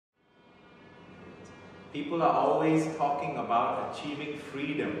People are always talking about achieving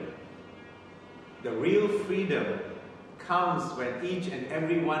freedom. The real freedom comes when each and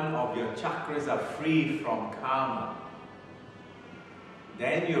every one of your chakras are free from karma.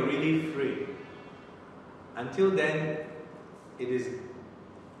 Then you're really free. Until then, it is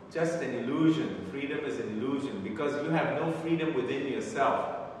just an illusion. Freedom is an illusion because you have no freedom within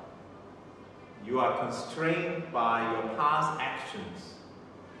yourself. You are constrained by your past actions.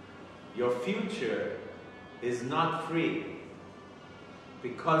 Your future is not free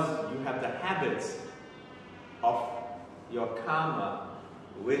because you have the habits of your karma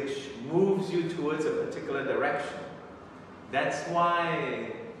which moves you towards a particular direction. That's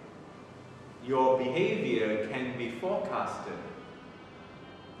why your behavior can be forecasted.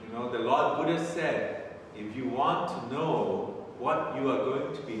 You know, the Lord Buddha said, if you want to know what you are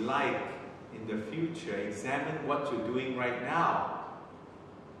going to be like in the future, examine what you're doing right now.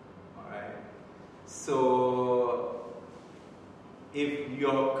 Alright? So, if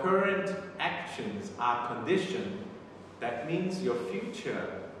your current actions are conditioned, that means your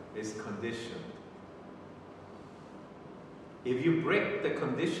future is conditioned. If you break the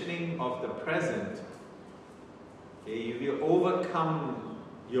conditioning of the present, okay, if you overcome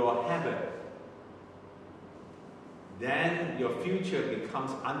your habit, then your future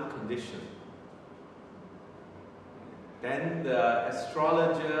becomes unconditioned. Then the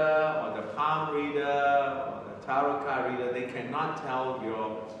astrologer or the palm reader or the tarot card reader, they cannot tell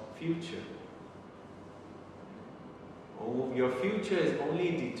your future. Your future is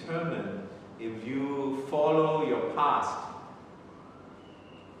only determined if you follow your past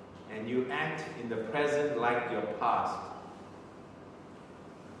and you act in the present like your past.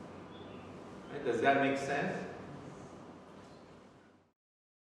 Right? Does that make sense?